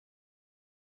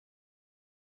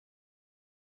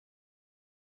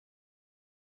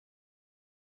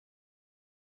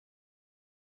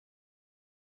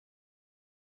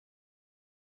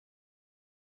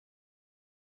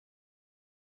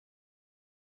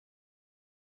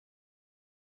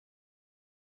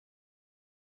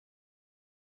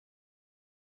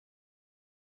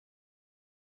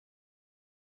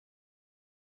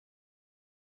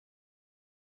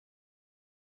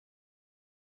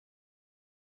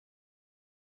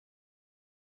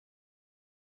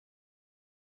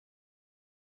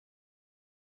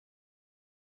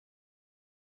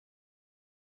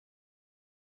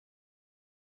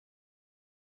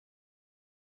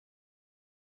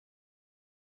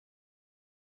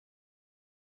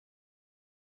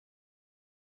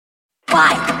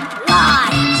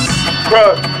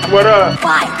Crux, what up?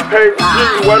 Hey G,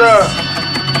 what up?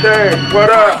 K, what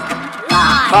up?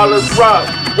 Hollis Rock,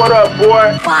 what up,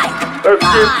 boy? Let's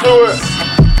get to it.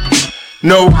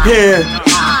 No pen,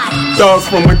 thoughts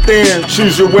from within.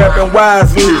 Choose your weapon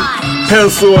wisely.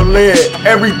 Pencil or lead,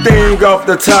 everything off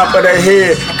the top of the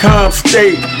head. Calm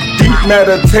state, deep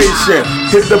meditation.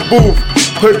 Hit the booth,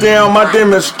 put down my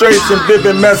demonstration.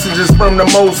 Vivid messages from the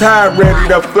Most High, ready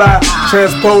to fly.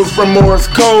 Transposed from Morse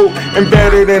code,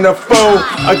 embedded in a foe.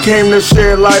 I came to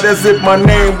share light as if my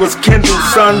name was Kendall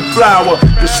Sunflower.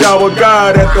 The shower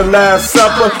God at the Last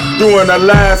Supper, during the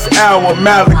last hour.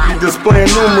 Malachi displaying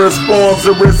numerous forms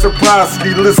of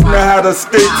reciprocity. Listen to how the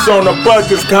sticks on the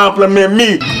buckets compliment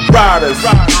me. Riders.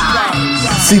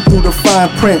 See through the fine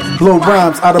print, blow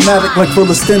rhymes, automatic like full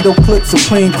of stendo clips,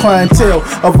 supreme clientele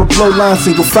of a blow line,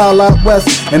 single file out west,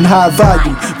 and high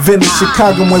volume. Venice,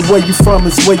 Chicago, and where you from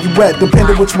is where you at,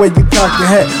 depending which way you cock your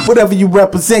hat. Whatever you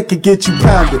represent can get you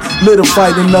pounded. Little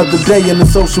fight another day in the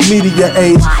social media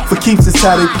age. For keeps is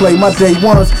how they play. My day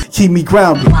ones keep me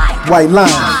grounded. White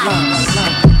lines.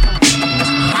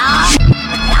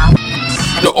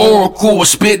 The oracle is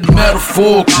spitting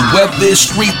metaphorical. Whether it's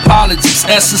street politics,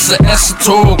 essence or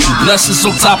esoterical. Blessings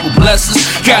on top of blessings,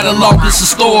 catalog is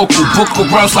historical. Book of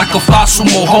rhymes like a fossil,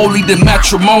 more holy than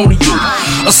matrimonial.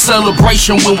 A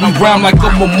celebration when we rhyme like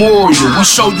a memorial. We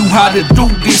show you how to do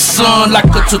this, son, like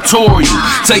a tutorial.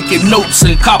 Taking notes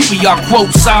and copy our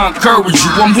quotes, I encourage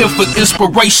you. I'm here for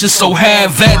inspiration, so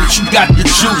have at it, you got the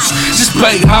juice. Just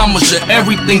pay homage to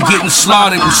everything getting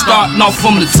slaughtered. We starting off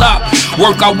from the top,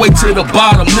 work our way to the bottom.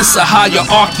 This a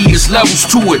hierarchy, is levels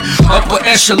to it. Upper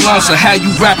echelons of how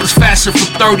you rappers fashion for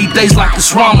 30 days like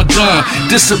it's Ramadan.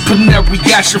 Disciplinary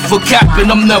action for capping,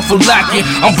 I'm never lacking.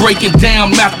 I'm breaking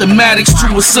down mathematics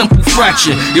to a simple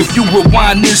fraction. If you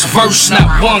rewind this verse, not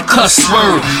one cuss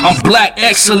word. I'm black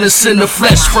excellence in the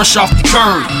flesh, fresh off the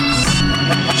curb.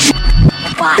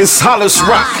 It's Hollis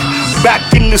Rock,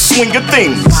 back in the swing of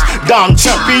things. Don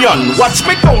Champion, watch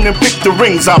me go and pick the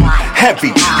rings. I'm heavy,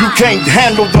 you can't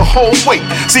handle the whole weight.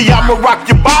 See, I'ma rock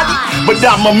your body, but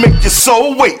I'ma make your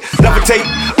soul wait. Levitate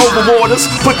over waters,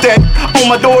 put that on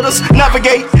my daughters.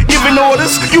 Navigate, giving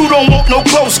orders, you don't want no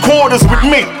close quarters with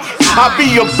me. I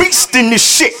be a beast in this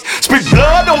shit. Spit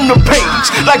blood on the page,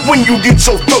 like when you get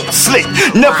your throat slit.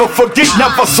 Never forget,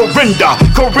 never surrender.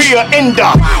 Career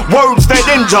ender, words that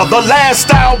injure. The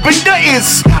last style bender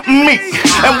is me,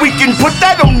 and we can put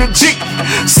that on the G.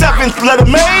 Seventh letter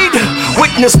made,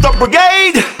 witness the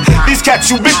brigade. These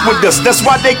cats you bit with us, that's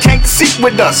why they can't sit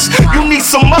with us. You need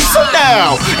some muscle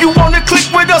now, you wanna click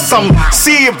with us? I'm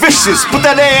seeing vicious, put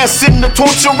that ass in the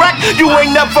torture rack. You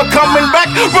ain't never coming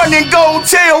back, run and go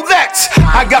tell that.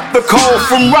 I got the call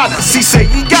from Rodders, he say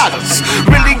he got us.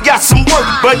 Really got some work,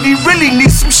 but he really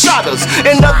needs some shotters.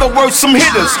 In other words, some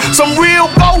hitters, some real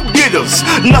go-getters.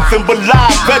 Nothing but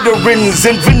live veterans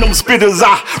and venom spitters.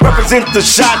 I represent the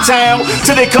Chi-Town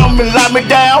till they come and lock me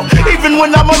down. Even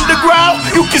when I'm underground,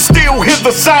 you can still hear the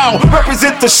sound.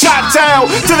 Represent the Chi-Town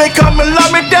till they come and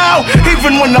lock me down.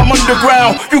 Even when I'm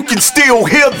underground, you can still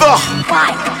hear the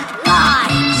White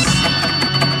lines.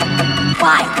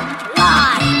 White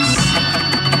lines.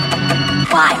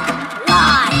 White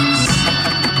lines.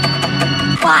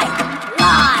 White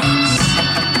lines.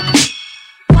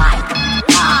 White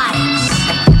lines.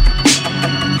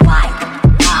 White lines. White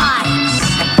lines.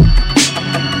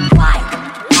 White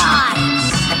lines.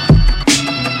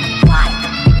 White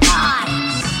lines.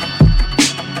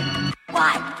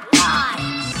 White lines. White lines.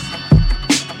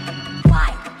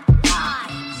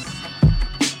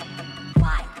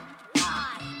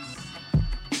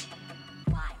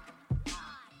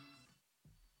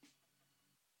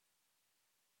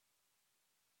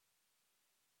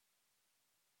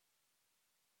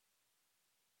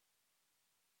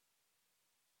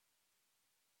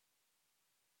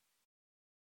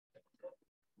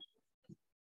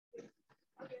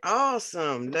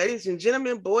 Awesome. Ladies and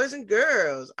gentlemen, boys and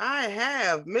girls, I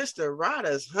have Mr.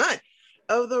 Rodders Hunt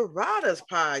of the Rodders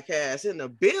Podcast in the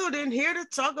building here to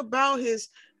talk about his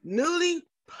newly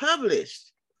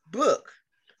published book,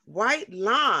 White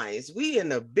Lines. We in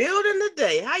the building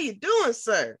today. How you doing,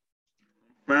 sir?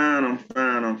 I'm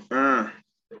fine.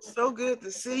 So good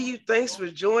to see you. Thanks for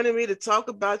joining me to talk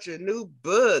about your new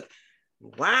book.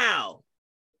 Wow.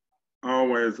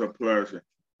 Always a pleasure.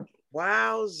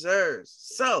 Wowzers.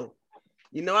 So,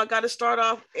 I got to start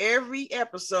off every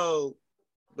episode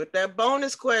with that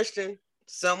bonus question.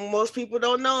 Something most people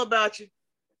don't know about you.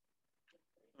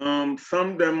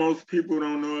 Something that most people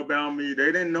don't know about me.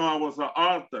 They didn't know I was an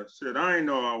author. Shit, I didn't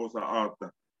know I was an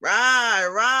author.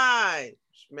 Right.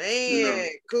 Man,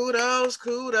 kudos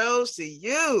to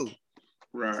you.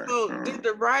 Right. So, did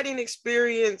the writing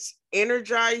experience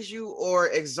energize you or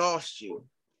exhaust you?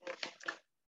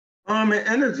 It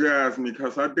energized me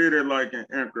because I did it like in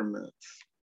increments.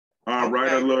 I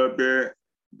write a little bit,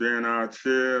 then I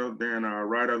chill, then I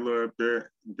write a little bit,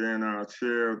 then I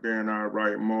chill, then I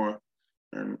write more,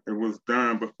 and it was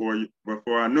done before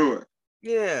I knew it.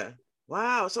 Yeah.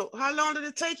 Wow. So, how long did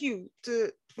it take you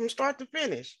from start to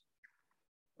finish?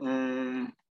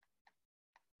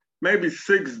 Maybe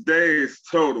 6 days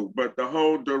total, but the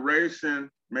whole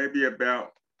duration maybe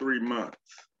about 3 months.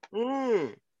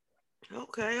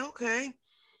 Okay.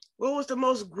 What was the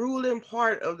most grueling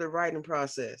part of the writing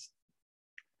process?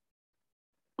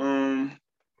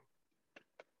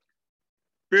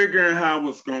 Figuring how I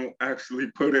was gonna actually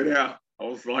put it out. I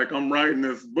was like, I'm writing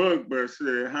this book, but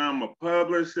shit, how I'm gonna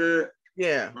publish it?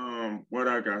 Yeah. What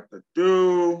I got to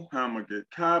do? How I'm gonna get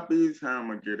copies? How I'm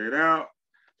gonna get it out?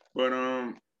 But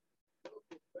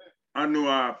I knew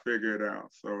I'd figure it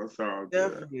out, so it's all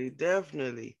good.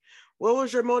 Definitely. What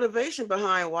was your motivation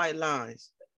behind White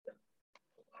Lines?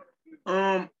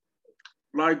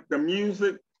 Like the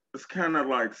music is kind of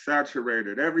like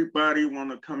saturated. Everybody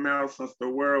want to come out since the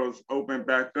world is open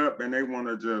back up, and they want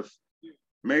to just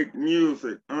make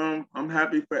music. I'm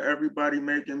happy for everybody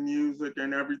making music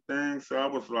and everything. So I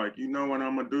was like, you know what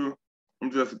I'm gonna do?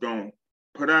 I'm just gonna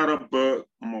put out a book.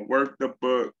 I'm gonna work the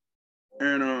book.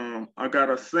 And I got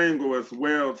a single as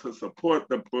well to support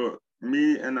the book,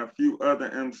 me and a few other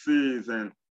MCs.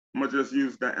 And I'm gonna just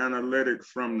use the analytics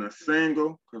from the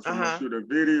single because I'm gonna shoot a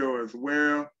video as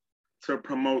well to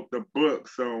promote the book.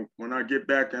 So when I get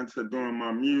back into doing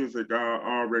my music, I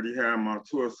already have my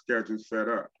tour schedule set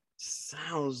up.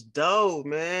 Sounds dope,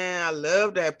 man. I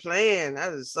love that plan.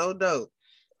 That is so dope.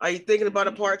 Are you thinking about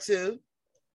a part 2?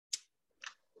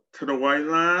 To the White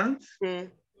Lines?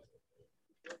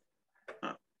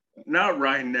 Not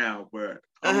right now, but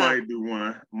I might do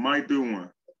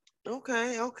one.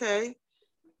 Okay.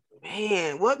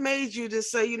 Man, what made you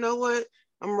just say, you know what?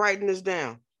 I'm writing this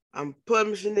down. I'm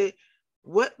publishing it.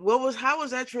 How was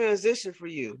that transition for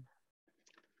you?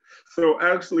 So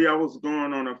actually, I was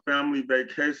going on a family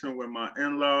vacation with my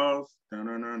in-laws. My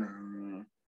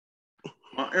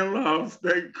in-laws,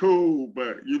 they cool,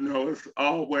 but it's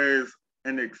always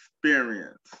an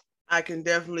experience. I can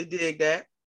definitely dig that.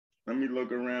 Let me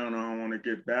look around. I don't want to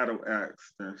get battle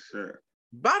axed and shit.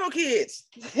 Battle kids.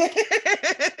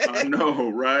 I know,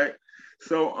 right?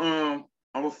 So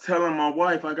I was telling my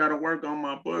wife, I gotta work on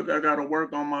my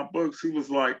book. She was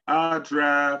like, I'll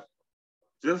drive,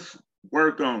 just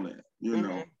work on it,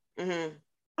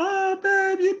 Oh,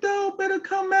 babe, you don't better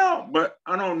come out. But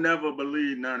I don't never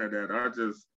believe none of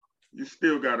that. You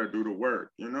still gotta do the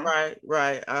work,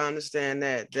 Right. I understand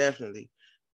that, definitely.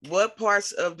 What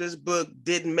parts of this book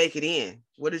didn't make it in?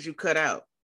 What did you cut out?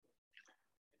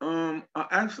 I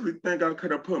actually think I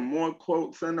could have put more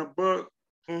quotes in the book.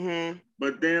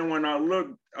 But then when I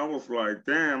looked, I was like,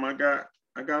 damn, I got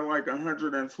like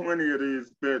 120 of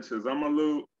these bitches. I'm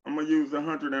gonna use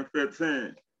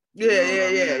 115.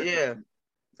 Yeah.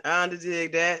 I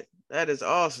dig that. That is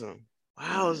awesome.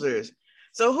 Wowzers.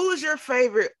 So who's your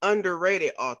favorite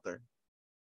underrated author?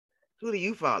 Who do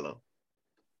you follow?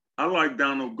 I like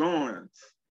Donald Goins.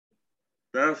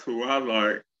 That's who I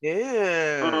like.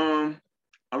 Yeah.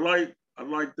 I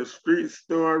like the street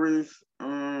stories.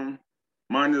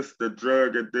 Minus the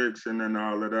drug addiction and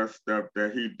all of that stuff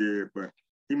that he did, but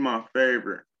he my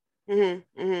favorite.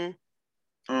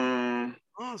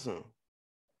 Awesome.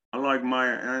 I like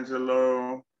Maya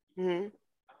Angelou.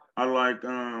 I like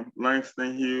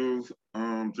Langston Hughes,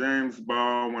 James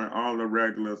Baldwin, all the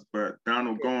regulars, but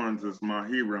Donald Goins is my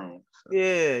hero. So.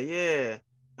 Yeah.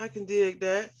 I can dig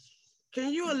that.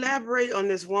 Can you elaborate on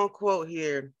this one quote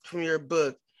here from your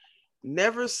book?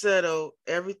 Never settle.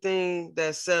 Everything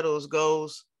that settles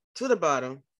goes to the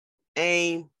bottom.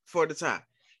 Aim for the top.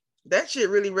 That shit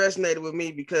really resonated with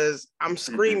me because I'm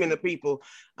screaming to people.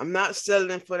 I'm not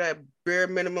settling for that bare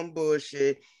minimum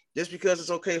bullshit. Just because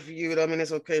it's okay for you, I mean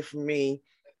it's okay for me.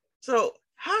 So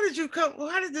how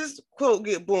did this quote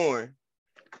get born?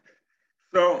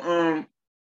 So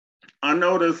I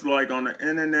noticed like on the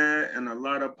internet and a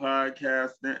lot of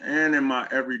podcasts and in my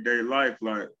everyday life,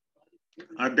 like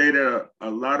I dated a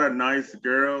lot of nice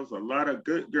girls, a lot of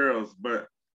good girls, but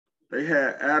they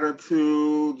had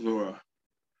attitudes or,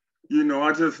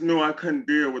 I just knew I couldn't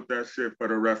deal with that shit for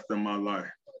the rest of my life.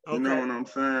 Okay. You know what I'm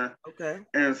saying? Okay.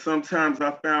 And sometimes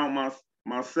I found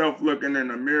myself looking in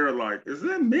the mirror like, is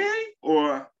it me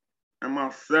or am I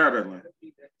settling?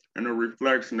 and a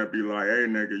reflection to be like, hey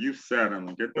nigga, you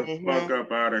settling. Get the fuck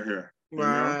up out of here.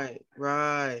 Right,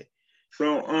 right.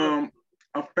 So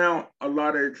I found a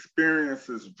lot of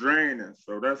experiences draining.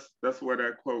 So that's where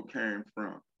that quote came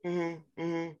from.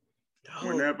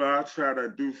 Whenever I try to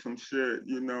do some shit,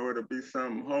 it'll be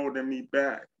something holding me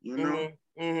back,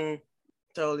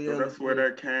 Totally. So that's where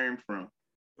that came from.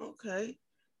 Okay.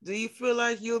 Do you feel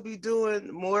like you'll be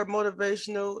doing more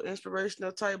motivational,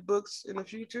 inspirational type books in the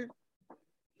future?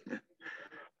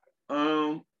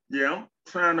 Yeah, I'm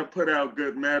trying to put out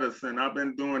good medicine. I've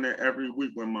been doing it every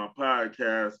week with my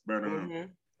podcast, but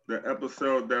the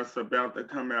episode that's about to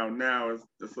come out now is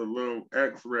a little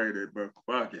X-rated, but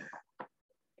fuck it.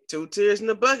 2 tears in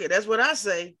the bucket. That's what I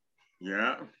say.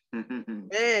 Yeah.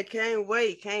 Man, can't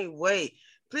wait.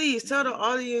 Please tell the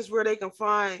audience where they can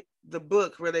find the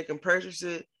book, where they can purchase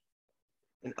it,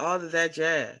 and all of that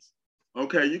jazz.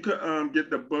 Okay, you could get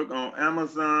the book on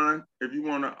Amazon. If you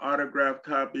want an autographed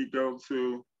copy, go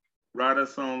to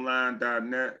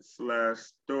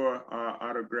writersonline.net/store. I'll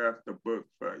autograph the book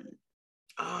for you.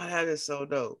 Oh, that is so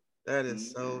dope. That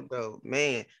is so dope.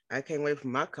 Man, I can't wait for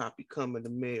my copy come in the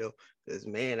mail because,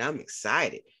 man, I'm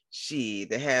excited.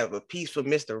 To have a piece for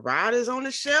Mr. Riders on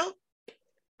the shelf.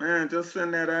 Man, just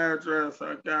send that address.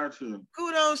 I got you.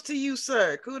 Kudos to you,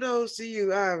 sir. Kudos to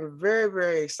you. I'm very,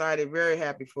 very excited, very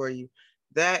happy for you.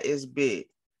 That is big.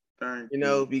 Thank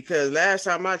you. Because last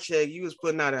time I checked, you was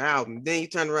putting out an album. Then you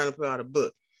turned around and put out a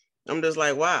book. I'm just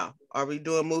like, wow, are we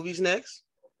doing movies next?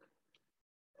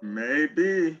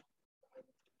 Maybe.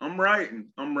 I'm writing.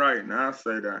 I'll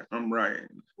say that. I'm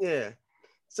writing. Yeah.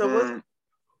 So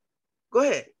go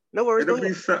ahead. No worries. It'll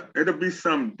be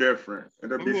something different.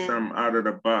 It'll be something out of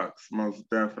the box, most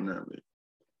definitely.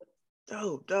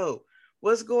 Dope.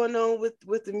 What's going on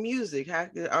with the music?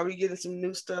 Are we getting some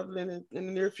new stuff in the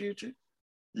near future?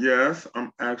 Yes,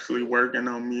 I'm actually working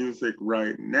on music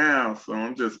right now. So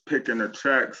I'm just picking the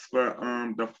tracks for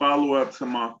the follow-up to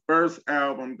my first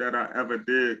album that I ever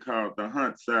did called The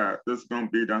Hunt Side. This is gonna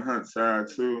be The Hunt Side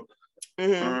too.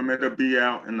 It'll be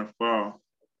out in the fall.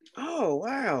 Oh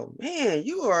wow, man,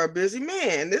 you are a busy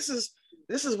man. This is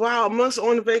wild months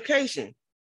on the vacation.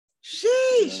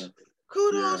 Sheesh.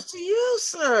 Kudos to you,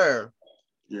 sir.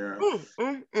 Yeah.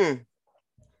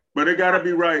 But it gotta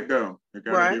be right though. It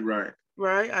gotta be right.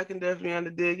 Right. I can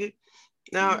definitely dig it.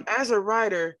 Now, as a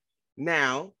writer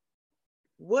now,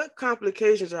 what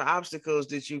complications or obstacles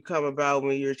did you come about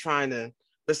when you're trying to,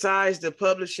 besides the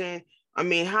publishing, I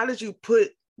mean, how did you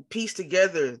piece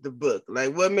together the book?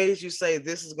 Like, what made you say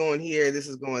this is going here, this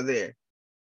is going there?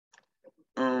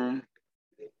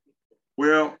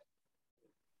 Well,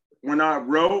 when I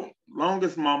wrote, long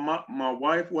as my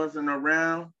wife wasn't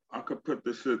around, I could put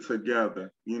the shit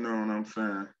together. You know what I'm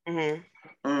saying?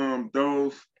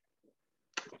 Those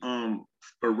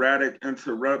sporadic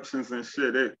interruptions and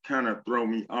shit, it kind of throw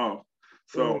me off.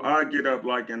 So I get up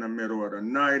like in the middle of the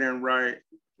night and write,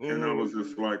 and I was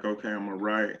just like, okay, I'm gonna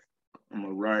write.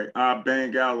 I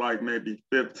bang out like maybe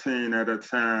 15 at a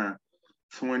time,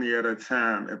 20 at a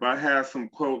time. If I had some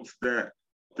quotes that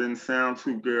didn't sound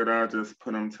too good, I'll just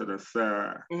put them to the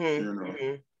side,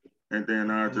 and then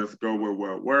I'll just go with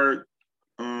what worked.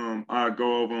 I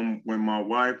go over them with my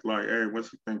wife, like, hey,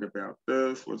 what you think about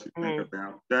this? What you think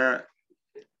about that?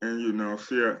 And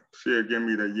she'll give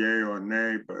me the yay or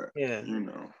nay, but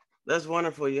that's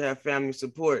wonderful. You have family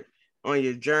support on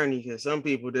your journey, because some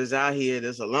people just out here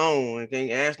that's alone and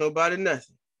can't ask nobody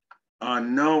nothing. I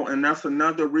know, and that's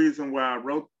another reason why I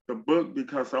wrote the book,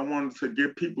 because I wanted to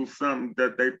give people something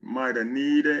that they might have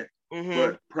needed,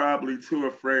 but probably too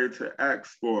afraid to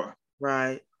ask for.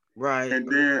 Right. And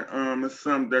then it's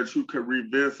something that you could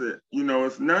revisit.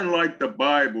 It's nothing like the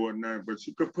Bible or nothing, but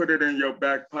you could put it in your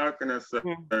back pocket and say,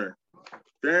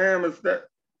 damn, is it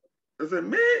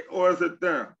me or is it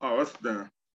them? Oh, it's them.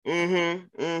 You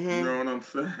know what I'm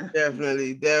saying?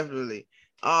 Definitely.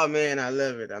 Oh man, I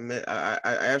love it. I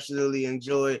absolutely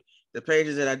enjoyed the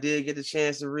pages that I did get the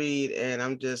chance to read, and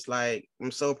I'm just like,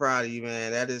 I'm so proud of you,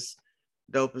 man. That is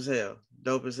dope as hell.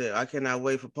 I cannot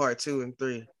wait for part 2 and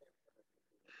 3.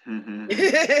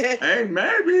 Hey,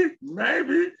 maybe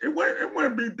it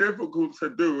wouldn't be difficult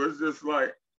to do. It's just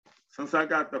like, since I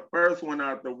got the first one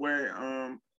out the way,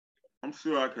 I'm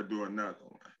sure I could do another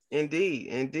one. Indeed,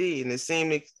 and it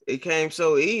seemed it came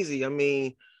so easy. I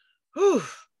mean,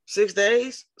 6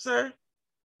 days, sir?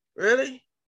 Really?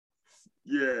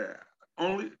 Yeah.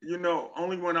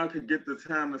 Only when I could get the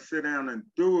time to sit down and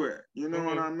do it. You know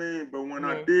what I mean? But when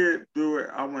I did do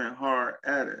it, I went hard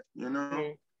at it.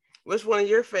 What's one of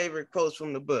your favorite quotes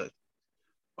from the book?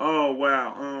 Oh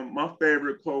wow. My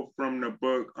favorite quote from the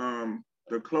book,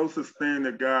 the closest thing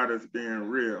to God is being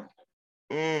real.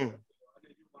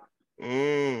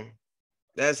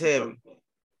 That's heavy.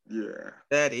 Yeah.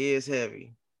 That is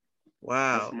heavy.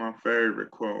 Wow. That's my favorite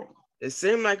quote. It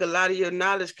seemed like a lot of your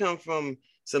knowledge come from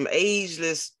some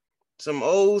ageless, some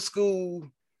old school,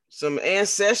 some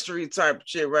ancestry type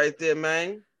shit right there,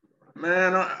 man.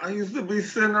 Man, I used to be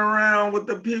sitting around with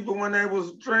the people when they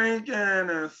was drinking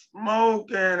and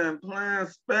smoking and playing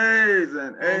spades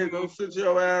and, hey, go sit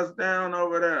your ass down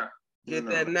over there.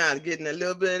 That knowledge, getting a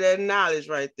little bit of that knowledge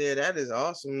right there. That is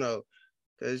awesome, though.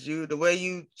 Because the way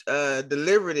you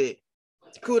delivered it,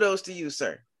 kudos to you,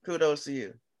 sir. Kudos to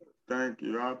you. Thank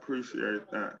you. I appreciate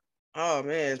that. Oh,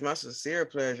 man, it's my sincere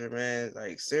pleasure, man.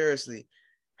 Like, seriously,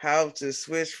 how to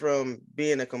switch from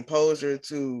being a composer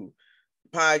to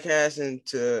podcasting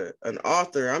to an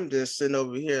author. I'm just sitting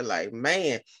over here like,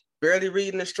 man, barely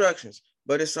reading instructions,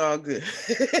 but it's all good.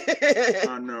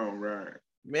 I know, right?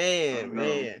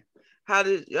 Man. How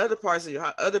did the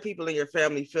how other people in your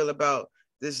family feel about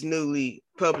this newly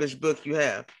published book you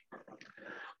have?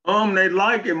 They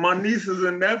like it. My nieces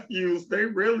and nephews, they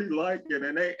really like it,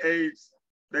 and they age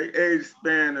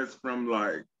span is from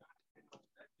like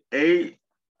 8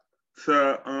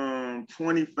 to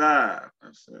 25.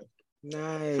 That's it.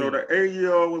 Nice. So the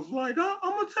 8-year-old was like, I'm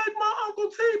gonna take my Uncle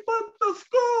T book to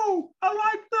school. I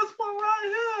like this one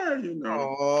right here,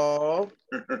 Oh,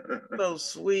 so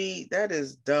sweet. That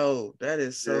is dope. That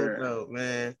is so dope,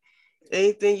 man.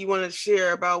 Anything you want to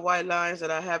share about White Lines that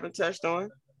I haven't touched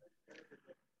on?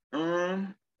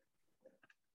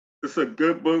 It's a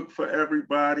good book for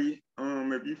everybody.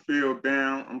 If you feel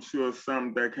down, I'm sure it's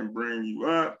something that can bring you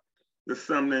up. There's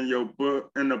something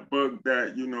in the book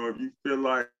that, if you feel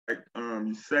like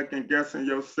you second guessing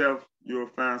yourself, you'll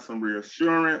find some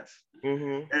reassurance.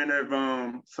 And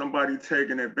if somebody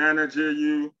taking advantage of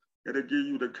you, it'll give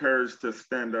you the courage to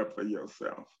stand up for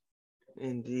yourself.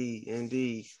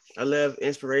 Indeed. I love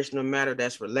inspirational matter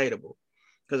that's relatable.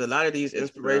 Because a lot of these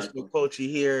inspirational quotes you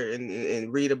hear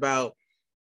and read about,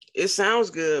 it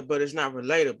sounds good, but it's not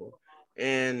relatable.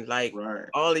 And like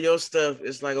all of your stuff,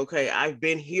 it's like, okay, I've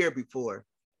been here before.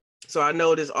 So I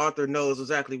know this author knows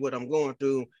exactly what I'm going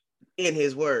through in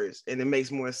his words, and it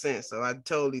makes more sense. So I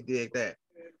totally dig that.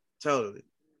 Totally.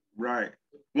 Right.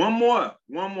 One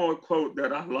more quote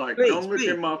that I like. Don't look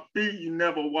at my feet, you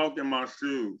never walk in my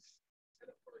shoes.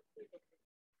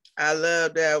 I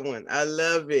love that one. I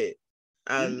love it.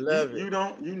 I love it.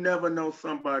 You never know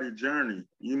somebody's journey.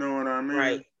 You know what I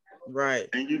mean? Right.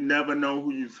 And you never know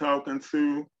who you're talking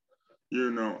to.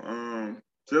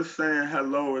 Just saying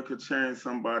hello, it could change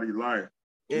somebody's life.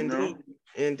 Indeed.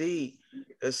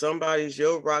 If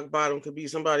your rock bottom could be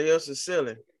somebody else's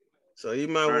ceiling. So you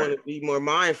might want to be more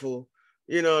mindful,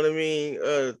 you know what I mean?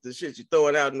 The shit you're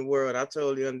throwing out in the world. I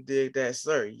totally dig that,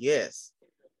 sir. Yes.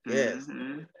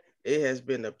 It has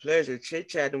been a pleasure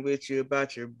chit-chatting with you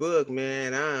about your book,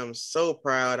 man. I am so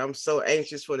proud. I'm so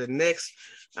anxious for the next.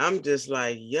 I'm just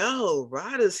like, yo,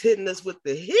 Ryder's hitting us with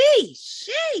the heat.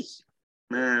 Sheesh.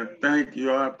 Man, thank you.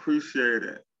 I appreciate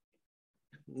it.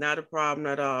 Not a problem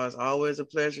at all. It's always a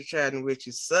pleasure chatting with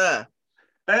you, sir.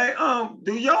 Hey,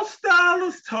 do your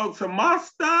stylists talk to my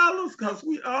stylists? Because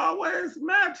we always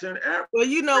matching everything. Well,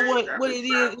 you know what it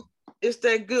is? It's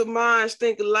that good minds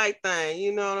think alike thing.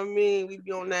 You know what I mean? We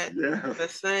be on that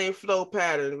same flow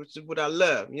pattern, which is what I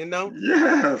love,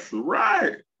 Yes,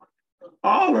 right.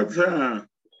 All the time.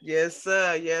 Yes,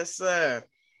 sir.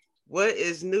 What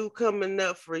is new coming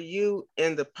up for you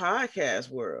in the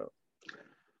podcast world?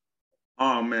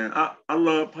 Oh, man, I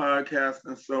love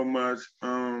podcasting so much.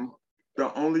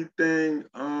 The only thing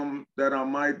that I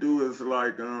might do is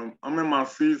like, I'm in my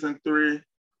season 3.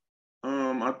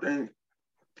 I think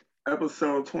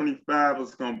episode 25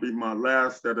 is going to be my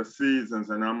last of the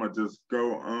seasons, and I'm going to just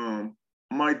go, I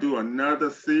might do another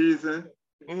season.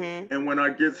 And when I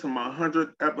get to my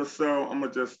 100th episode, I'm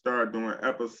going to just start doing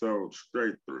episodes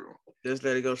straight through. Just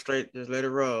let it go straight. Just let it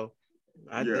roll.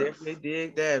 I definitely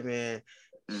dig that, man.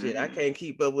 Shit, I can't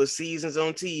keep up with seasons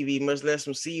on TV, much less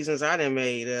some seasons I done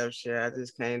made up. Shit, I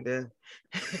just can't do.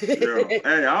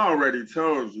 Hey, I already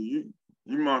told you,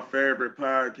 you my favorite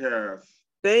podcast.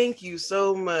 Thank you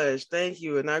so much. Thank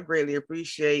you. And I greatly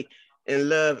appreciate and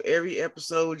love every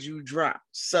episode you drop,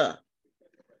 sir.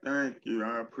 Thank you.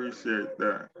 I appreciate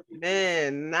that.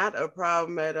 Man, not a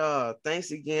problem at all.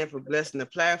 Thanks again for blessing the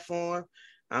platform.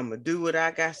 I'm going to do what I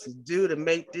got to do to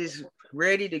make this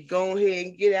ready to go ahead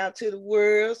and get out to the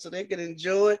world so they can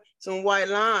enjoy some White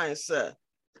Lines, sir.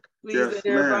 Please let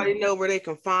everybody know where they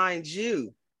can find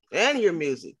you and your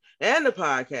music and the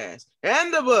podcast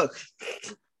and the book.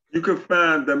 You can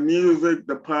find the music,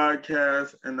 the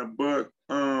podcast, and the book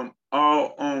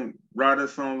All on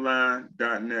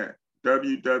RoddersOnline.net.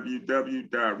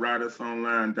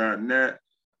 www.RoddersOnline.net.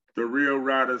 The Real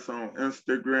Rodders on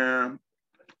Instagram.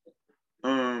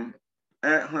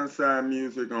 At Huntside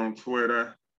Music on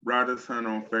Twitter. Rodders Hunt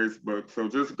on Facebook. So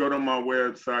just go to my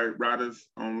website,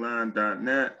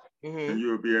 RoddersOnline.net, and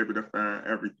you'll be able to find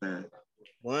everything.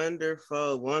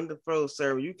 Wonderful, wonderful,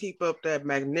 sir. You keep up that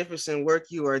magnificent work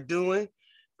you are doing.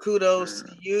 Kudos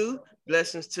to you.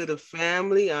 Blessings to the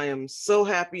family. I am so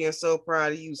happy and so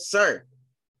proud of you, sir.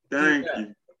 Thank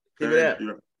you. Thank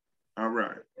you. All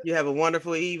right. You have a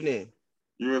wonderful evening.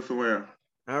 You as well.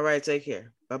 All right. Take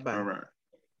care. Bye-bye. All right.